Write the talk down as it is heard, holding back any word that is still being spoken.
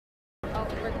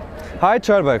Hi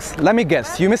Charbax, let me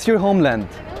guess, you miss your homeland.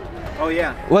 Oh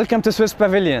yeah. Welcome to Swiss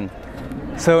Pavilion.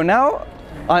 So now,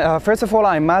 first of all,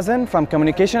 I'm Mazen from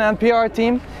Communication and PR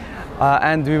team,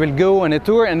 and we will go on a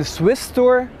tour, a Swiss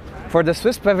tour for the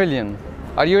Swiss Pavilion.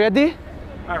 Are you ready?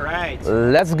 All right.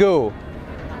 Let's go.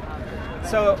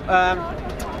 So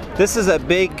this is a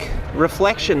big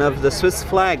reflection of the Swiss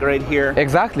flag right here.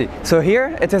 Exactly. So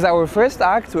here it is our first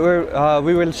act where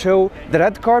we will show the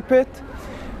red carpet.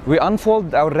 We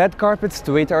unfold our red carpets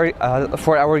to wait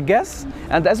for our guests,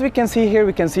 and as we can see here,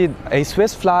 we can see a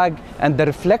Swiss flag and the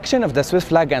reflection of the Swiss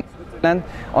flag and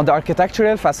on the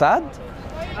architectural facade.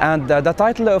 And the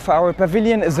title of our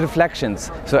pavilion is Reflections.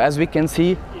 So as we can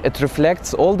see, it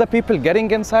reflects all the people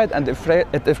getting inside, and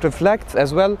it reflects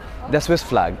as well the Swiss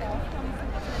flag.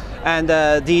 And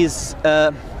these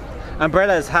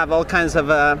umbrellas have all kinds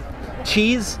of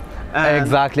cheese.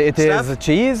 Exactly, it stuff. is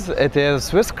cheese, it is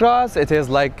Swiss cross, it is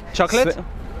like chocolate.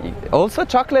 Also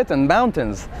chocolate and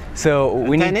mountains. So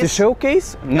we need to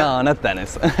showcase. Yeah. No, not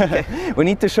tennis. We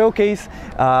need to showcase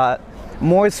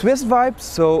more Swiss vibes.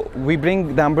 So we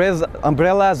bring the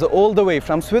umbrellas all the way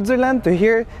from Switzerland to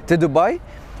here to Dubai.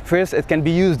 First, it can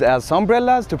be used as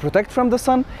umbrellas to protect from the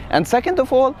sun, and second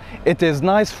of all, it is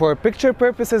nice for picture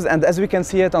purposes, and as we can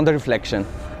see it on the reflection.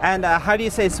 And how do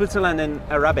you say Switzerland in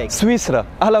Arabic? Switzerland.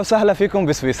 أهلا وسهلا فيكم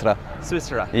بسويسرا.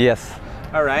 Switzerland. Yes.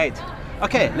 All right.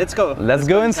 Okay, let's go. Let's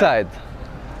go inside.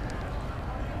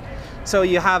 So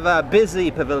you have a busy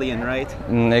pavilion, right?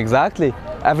 Exactly.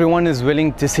 Everyone is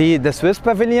willing to see the Swiss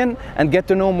Pavilion and get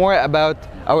to know more about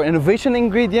our innovation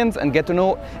ingredients and get to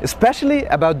know especially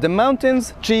about the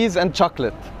mountains, cheese and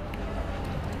chocolate.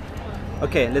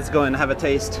 Okay, let's go and have a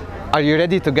taste. Are you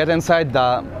ready to get inside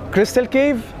the Crystal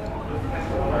Cave?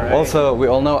 Right. Also, we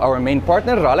all know our main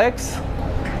partner, Rolex.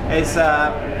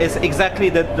 It's exactly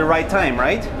the right time,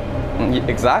 right?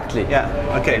 Exactly.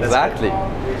 Yeah, okay. Exactly.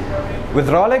 With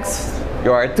Rolex,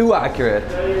 you are too accurate.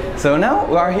 So now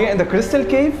we are here in the Crystal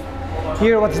Cave.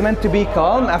 Here what's meant to be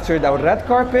calm after our red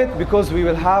carpet, because we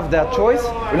will have that choice.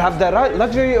 We'll have the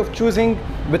luxury of choosing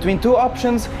between two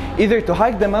options, either to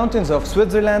hike the mountains of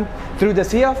Switzerland through the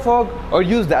sea of fog or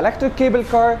use the electric cable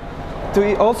car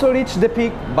to also reach the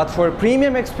peak, but for a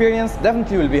premium experience,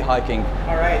 definitely will be hiking.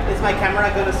 All right, is my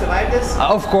camera going to survive this?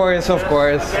 Of course, of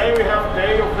course. Okay, we have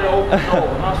day of the open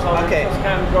door, so Okay. we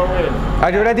can go in.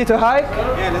 Are you ready to hike?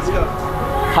 Yeah, let's go.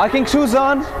 Hiking shoes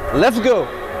on, let's go.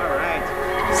 All right.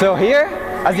 So here,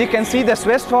 as you can see the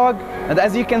Swiss fog, and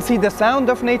as you can see the sound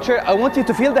of nature, I want you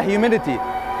to feel the humidity.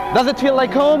 Does it feel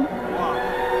like home?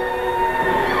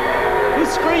 Who's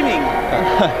screaming?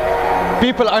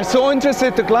 People are so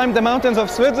interested to climb the mountains of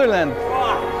Switzerland.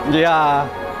 Yeah.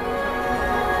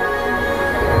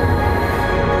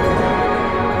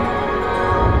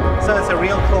 So it's a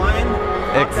real climb?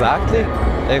 Exactly,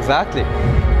 exactly.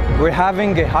 We're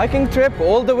having a hiking trip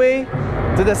all the way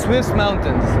to the Swiss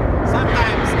mountains.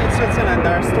 Sometimes in Switzerland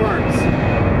there are storms.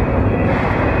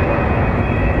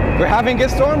 We're having a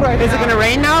storm right now. Is it going to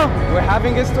rain now? We're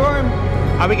having a storm.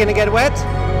 Are we going to get wet?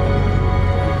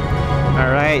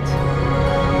 All right.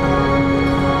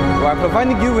 We are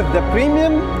providing you with the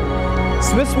premium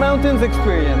Swiss mountains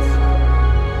experience.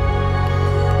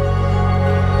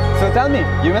 So tell me,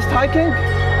 you missed hiking?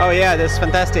 Oh yeah, that's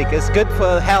fantastic. It's good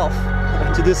for health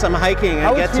to do some hiking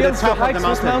and get to the top of the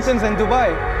mountains. Swiss mountains in Dubai?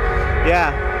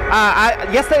 Yeah.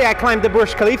 Yesterday I climbed the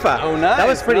Burj Khalifa. Oh nice. That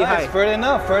was pretty high. Fair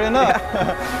enough, fair enough.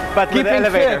 Yeah. But with Keeping the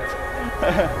elevator.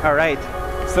 fit. All right.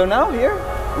 So now here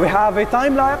we have a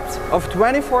time lapse of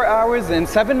 24 hours and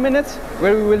 7 minutes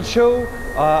where we will show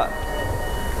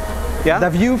the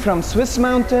view from Swiss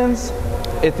mountains.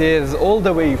 It is all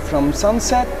the way from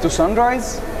sunset to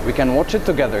sunrise. We can watch it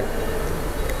together.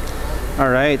 All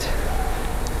right.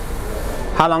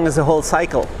 How long is the whole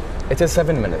cycle? It is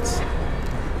 7 minutes.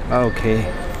 Okay,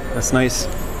 that's nice.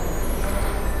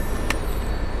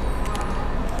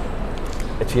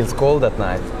 It feels cold at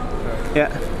night. Yeah.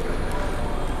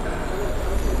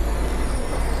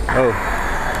 Oh.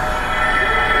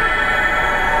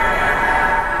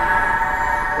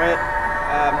 Right.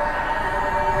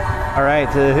 All right.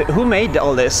 Who made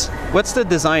all this? What's the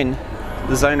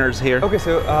designers here? Okay,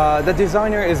 so the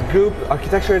designer is group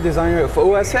architectural designer of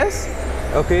OOS.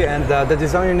 Okay, and the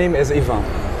designer name is Ivan.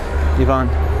 Ivan.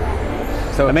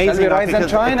 So amazing. Shall we rise and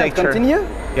shine and continue?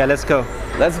 Yeah, let's go.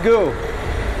 Let's go.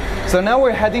 So now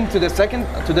we're heading to the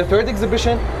third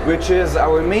exhibition, which is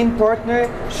our main partner,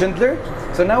 Schindler.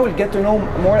 So now we'll get to know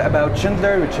more about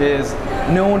Schindler, which is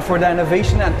known for the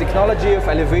innovation and technology of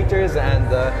elevators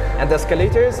and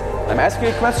escalators. I'm asking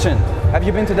you a question. Have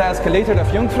you been to the escalator of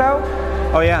Jungfrau?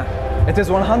 Oh yeah. It is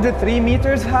 103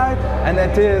 meters high, and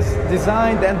it is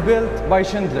designed and built by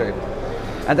Schindler.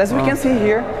 And as we can see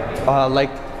here, like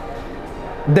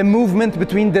the movement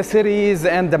between the cities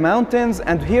and the mountains,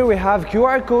 and here we have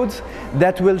QR codes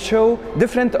that will show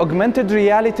different augmented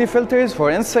reality filters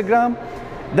for Instagram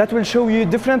that will show you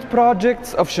different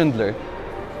projects of Schindler.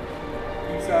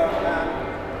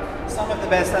 So, some of the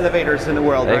best elevators in the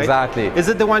world, right? Exactly. Is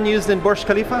it the one used in Burj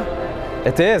Khalifa?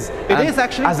 It is. It is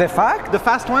actually? As a fact, The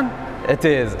fast one? it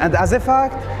is. And as a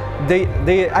fact,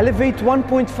 they elevate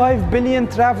 1.5 billion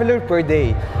travelers per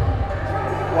day.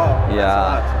 Wow, Yeah,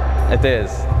 that's a lot. it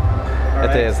is. All It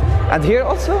right. is. And here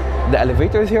also, the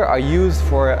elevators here are used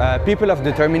for people of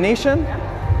determination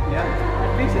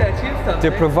Yeah.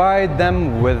 to provide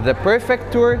them with the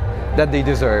perfect tour that they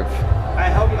deserve. I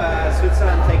hope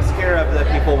Switzerland takes care of the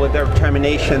people with their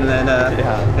determination and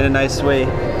in a nice way,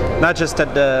 not just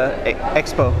at the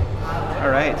Expo. All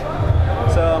right.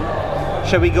 So,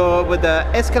 shall we go with the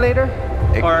escalator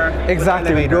or with the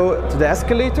Exactly. We elevator? go to the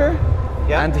escalator,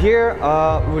 Yeah. and here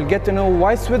we'll get to know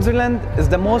why Switzerland is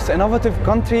the most innovative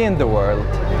country in the world.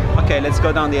 Okay, let's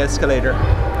go down the escalator.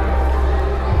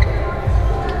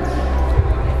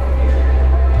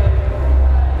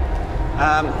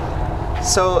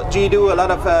 So, do you do a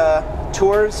lot of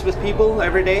tours with people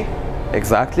every day?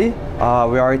 Exactly.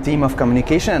 We are a team of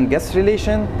communication and guest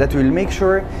relation that will make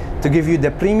sure to give you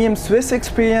the premium Swiss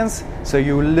experience, so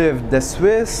you will live the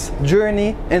Swiss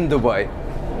journey in Dubai.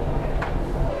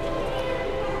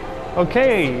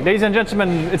 Okay, ladies and gentlemen,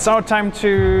 it's our time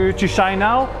to shine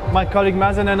now. My colleague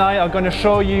Mazen and I are going to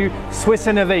show you Swiss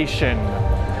innovation.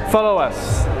 Follow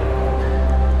us.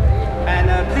 And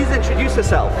please introduce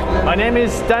yourself. My name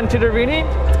is Dan Tiderini.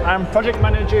 I'm project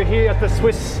manager here at the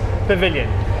Swiss Pavilion.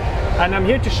 And I'm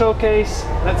here to showcase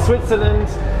that Switzerland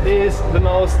is the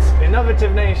most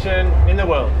innovative nation in the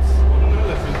world.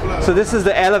 So this is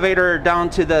the elevator down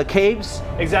to the caves.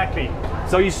 Exactly.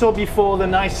 So you saw before the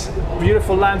nice,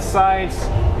 beautiful landscapes,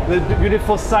 the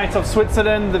beautiful sights of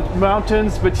Switzerland, the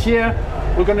mountains, but here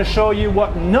we're going to show you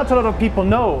what not a lot of people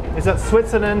know, is that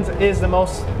Switzerland is the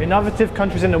most innovative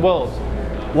countries in the world.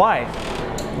 Why?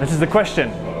 This is the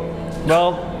question.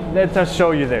 Well, let us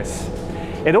show you this.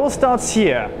 It all starts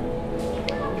here.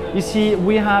 You see,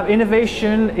 we have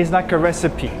innovation is like a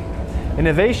recipe.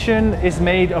 Innovation is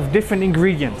made of different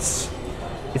ingredients.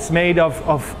 It's made of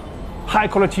high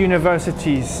quality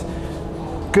universities,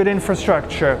 good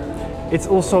infrastructure. It's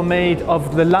also made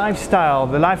of the lifestyle,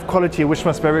 the life quality, which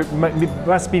must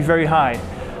be very high.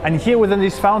 And here within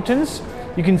these fountains,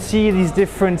 you can see these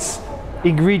different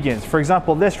ingredients. For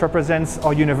example, this represents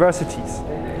our universities.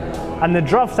 And the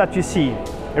drops that you see,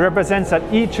 it represents that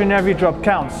each and every drop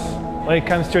counts when it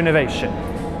comes to innovation.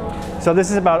 So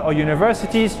this is about our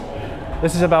universities.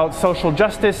 This is about social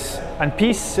justice and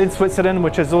peace in Switzerland,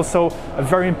 which is also a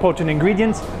very important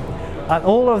ingredient. And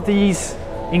all of these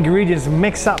ingredients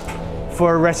mix up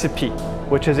for a recipe,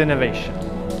 which is innovation.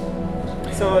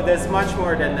 So there's much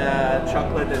more than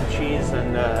chocolate and cheese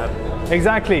and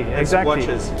Exactly.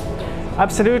 watches.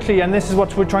 Absolutely, and this is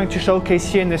what we're trying to showcase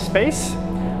here in this space.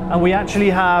 And we actually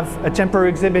have a temporary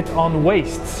exhibit on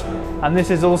wastes. And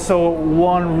this is also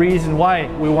one reason why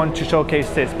we want to showcase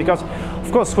this, because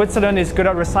of course Switzerland is good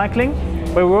at recycling,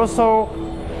 but we're also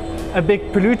a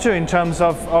big polluter in terms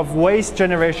of waste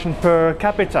generation per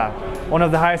capita, one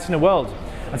of the highest in the world.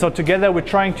 And so together we're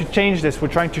trying to change this. We're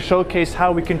trying to showcase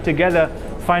how we can together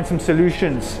find some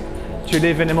solutions to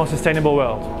live in a more sustainable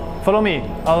world. Follow me,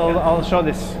 I'll show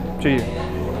this to you.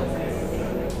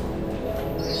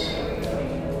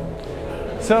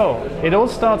 So it all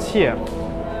starts here.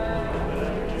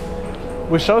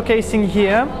 We're showcasing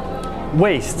here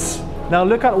wastes. Now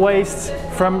look at wastes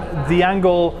from the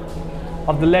angle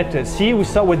of the letters. See, we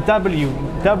start with W.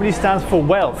 W stands for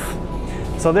wealth.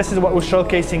 So this is what we're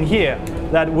showcasing here,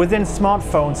 that within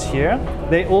smartphones here,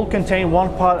 they all contain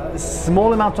a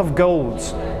small amount of gold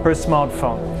per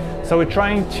smartphone. So we're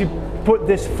trying to put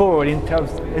this forward in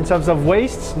terms of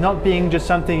wastes, not being just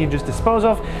something you just dispose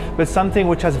of, but something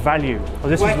which has value.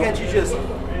 Why can't you just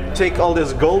take all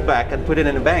this gold back and put it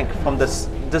in a bank from this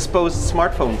disposed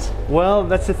smartphones? Well,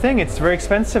 that's the thing, it's very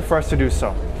expensive for us to do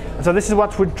so. And so this is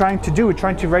what we're trying to do. We're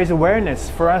trying to raise awareness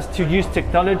for us to use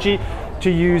technology, to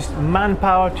use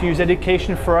manpower, to use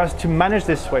education for us to manage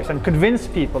this waste and convince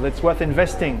people that it's worth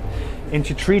investing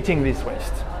into treating this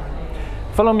waste.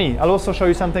 Follow me, I'll also show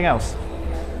you something else.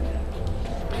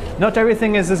 Not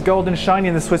everything is as gold and shiny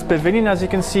in the Swiss Pavilion. As you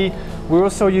can see, we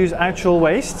also use actual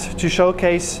waste to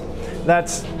showcase that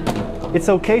it's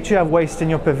okay to have waste in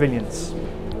your pavilions.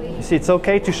 You see, it's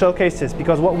okay to showcase this,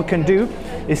 because what we can do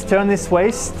is turn this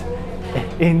waste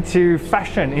into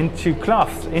fashion, into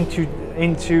cloth,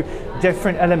 into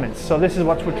different elements. So this is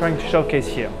what we're trying to showcase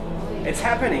here. It's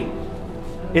happening.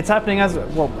 It's happening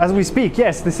as we speak.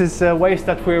 Yes, this is waste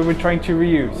that we're trying to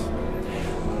reuse.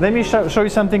 Let me show you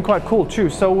something quite cool too.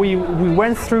 So we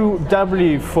went through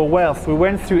W for wealth, we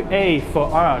went through A for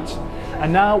art,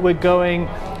 and now we're going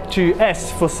to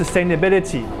S for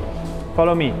sustainability.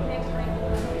 Follow me.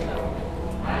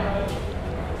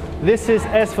 This is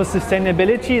S for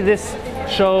sustainability. This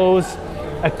shows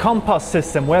a compost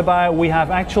system whereby we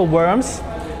have actual worms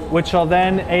which are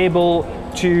then able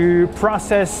to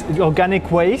process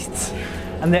organic wastes,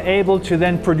 and they're able to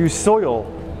then produce soil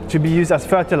to be used as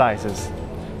fertilizers.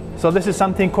 So this is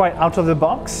something quite out of the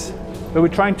box, but we're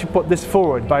trying to put this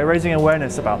forward by raising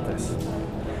awareness about this.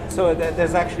 So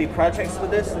there's actually projects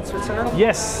with this in Switzerland?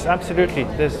 Yes, absolutely.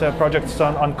 There's projects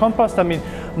on compost. I mean,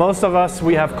 most of us,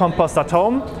 we have compost at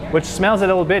home, which smells a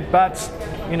little bit, but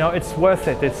you know, it's worth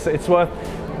it. It's worth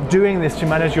doing this to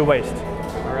manage your waste.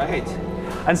 All right.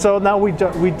 And so now we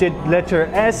did letter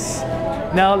S.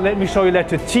 Now let me show you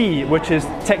letter T, which is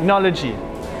technology.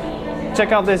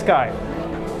 Check out this guy.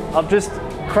 I'll just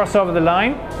cross over the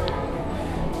line.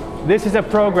 This is a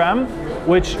program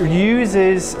which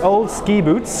uses old ski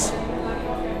boots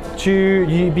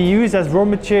to be used as raw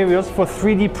materials for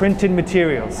 3D printed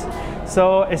materials.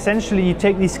 So essentially you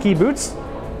take these ski boots,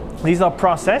 these are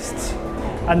processed,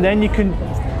 and then you can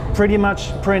pretty much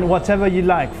print whatever you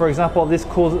like. For example, this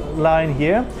cool line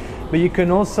here, but you can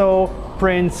also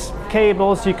print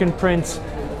cables, you can print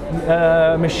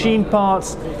machine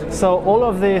parts. So all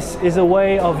of this is a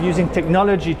way of using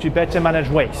technology to better manage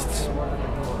waste.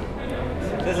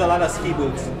 There's a lot of ski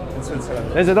boots in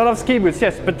Switzerland. There's a lot of ski boots,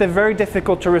 yes, but they're very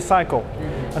difficult to recycle.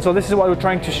 And so this is what we're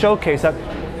trying to showcase, that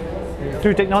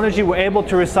through technology we're able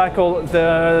to recycle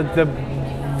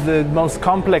the most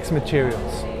complex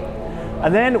materials.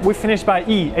 And then we finished by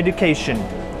E, education.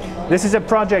 This is a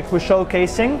project we're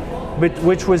showcasing,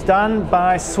 which was done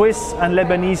by Swiss and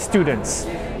Lebanese students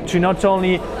to not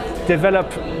only develop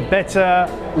better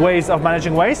ways of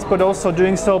managing waste, but also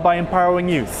doing so by empowering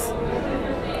youth.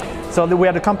 So we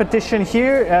had a competition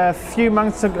here a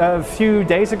few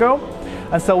days ago,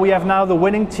 and so we have now the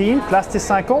winning team,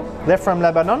 Plasticycle. They're from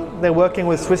Lebanon. They're working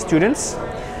with Swiss students,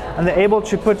 and they're able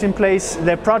to put in place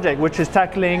their project, which is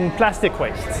tackling plastic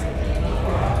waste.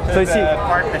 So you see, a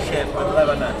partnership with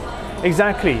Lebanon.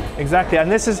 Exactly,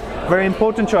 and this is very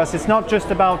important to us. It's not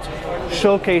just about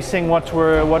showcasing what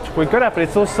we're good at, but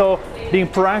it's also being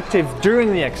proactive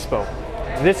during the expo.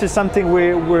 This is something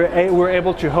we're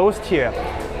able to host here,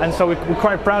 and so we're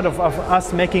quite proud of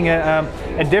us making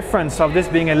a difference, of this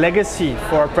being a legacy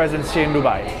for our presence here in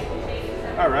Dubai.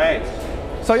 All right.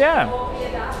 So yeah.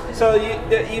 So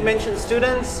you mentioned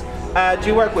students. Do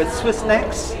you work with Swiss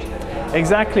Next?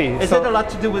 Exactly. Is it a lot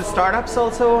to do with startups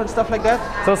also and stuff like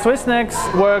that? So Swiss Next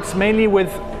works mainly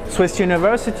with Swiss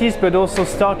universities, but also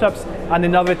startups and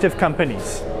innovative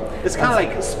companies. It's kind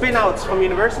of like spin-outs from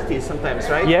universities sometimes,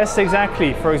 right? Yes,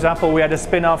 exactly. For example, we had a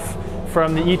spin-off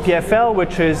from the EPFL,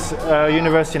 which is a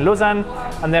university in Lausanne,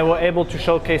 and they were able to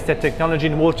showcase their technology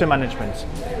in water management.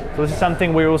 So this is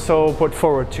something we also put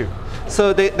forward to.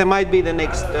 So they might be the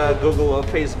next Google or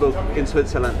Facebook in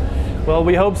Switzerland. Well,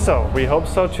 we hope so. We hope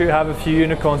so, to have a few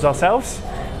unicorns ourselves.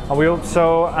 And we hope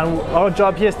so, and our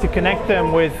job here is to connect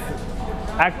them with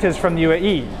actors from the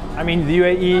UAE. I mean, the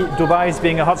UAE, Dubai is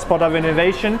being a hotspot of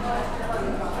innovation,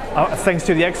 thanks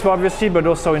to the Expo obviously, but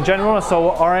also in general.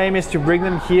 So our aim is to bring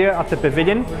them here at the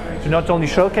pavilion to not only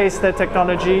showcase their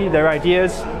technology, their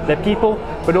ideas, their people,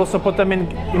 but also put them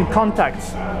in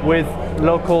contact with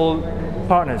local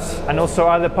partners and also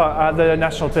other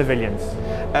national pavilions.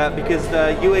 Because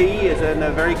the UAE is in a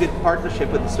very good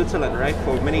partnership with Switzerland, right,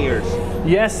 for many years.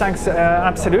 Yes, thanks,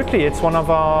 absolutely. It's one of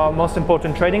our most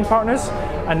important trading partners,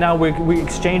 and now we're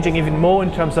exchanging even more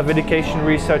in terms of education,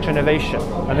 research, innovation.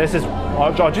 And this is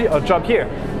our job here,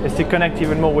 is to connect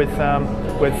even more with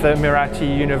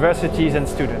Emirati universities and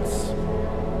students.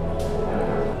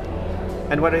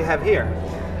 And what do you have here?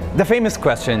 The famous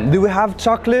question, do we have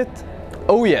chocolate?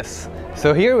 Oh yes.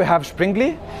 So here we have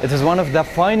Springly. It is one of the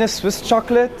finest Swiss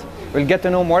chocolate. We'll get to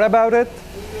know more about it.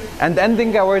 And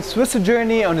ending our Swiss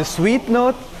journey on a sweet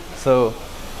note. So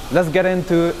let's get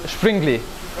into Springly.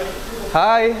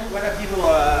 Hi. What are people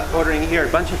ordering here? A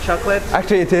bunch of chocolate?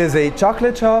 Actually, it is a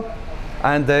chocolate shop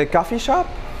and a coffee shop.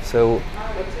 So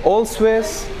all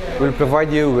Swiss will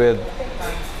provide you with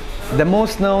the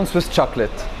most known Swiss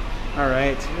chocolate. All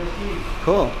right.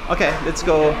 Cool. Okay, let's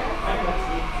go.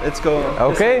 Let's go.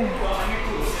 Okay.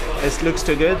 This looks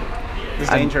too good. It's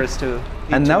dangerous to eat.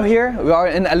 And now here we are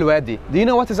in Al Wadi. Do you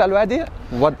know what is Al Wadi?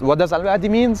 What does Al Wadi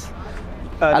means?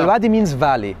 Al-Wadi means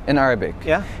valley in Arabic.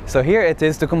 Yeah. So here it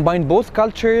is to combine both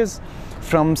cultures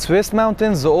from Swiss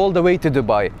mountains all the way to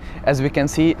Dubai. As we can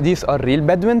see, these are real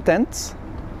Bedouin tents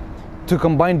to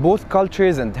combine both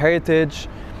cultures and heritage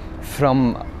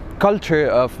from culture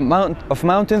of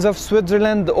mountains of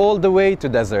Switzerland all the way to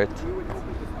desert.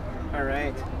 All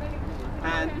right.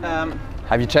 And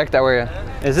Have you checked our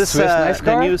is this Swiss nice the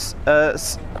car? new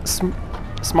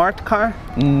smart car?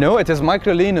 No, it is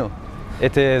Microlino.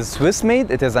 It is Swiss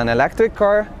made, it is an electric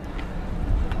car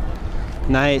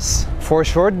Nice. for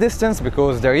short distance,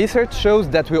 because the research shows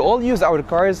that we all use our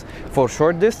cars for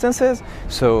short distances.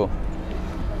 So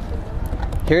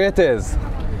here it is.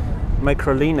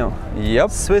 Microlino.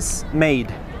 Yep, Swiss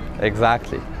made.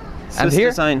 exactly. Swiss And here,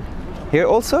 design. here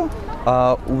also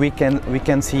we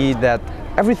can see that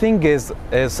everything is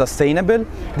sustainable.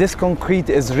 This concrete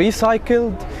is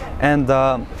recycled, and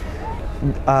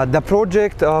the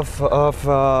project of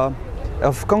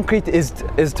concrete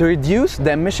is to reduce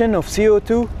the emission of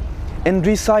CO2 in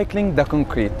recycling the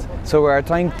concrete. So we are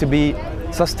trying to be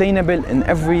sustainable in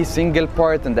every single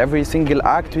part and every single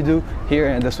act we do here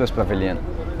in the Swiss Pavilion.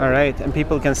 All right, and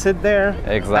people can sit there.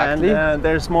 Exactly. And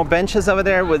there's more benches over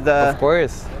there with Of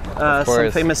course.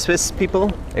 some famous Swiss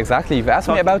people. Exactly. You've asked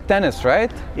me about tennis,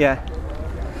 right? Yeah.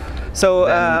 So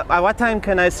at what time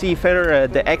can I see Federer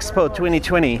at the Expo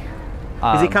 2020?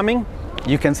 Is he coming?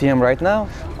 You can see him right now.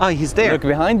 Oh, he's there. Look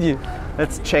behind you.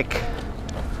 Let's check.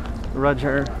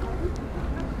 Roger.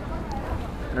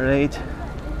 All right.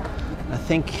 I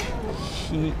think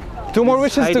he. Two more is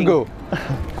wishes hiding. to go.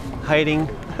 Hiding.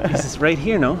 He's right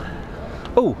here, no?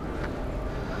 Oh.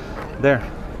 There.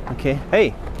 Okay.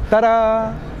 Hey.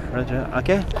 Ta-da! Roger.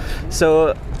 Okay.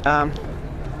 So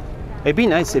it'd be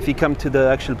nice if he come to the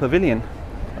actual pavilion.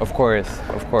 Of course,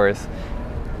 of course.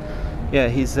 Yeah,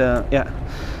 he's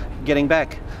getting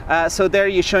back. So there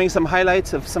you're showing some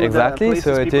highlights of some Exactly. of the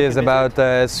places So it people is can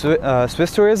about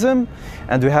Swiss tourism,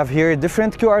 and we have here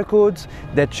different QR codes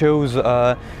that shows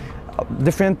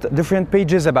different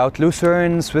pages about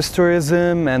Lucerne, Swiss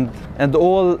tourism, and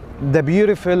all the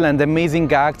beautiful and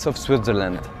amazing acts of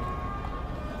Switzerland.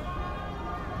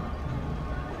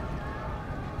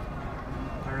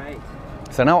 All right.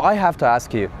 So now I have to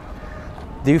ask you,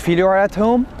 do you feel you are at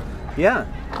home? Yeah.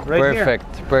 Right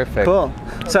Perfect, here. perfect. Cool.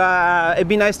 So it'd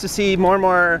be nice to see more and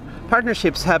more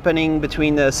partnerships happening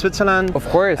between Switzerland Of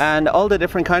course. and all the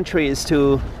different countries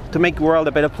to make the world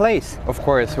a better place. Of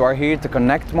course, we are here to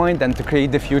connect mind and to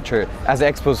create the future, as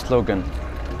Expo's slogan.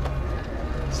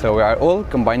 So we are all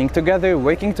combining together,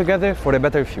 working together for a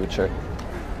better future.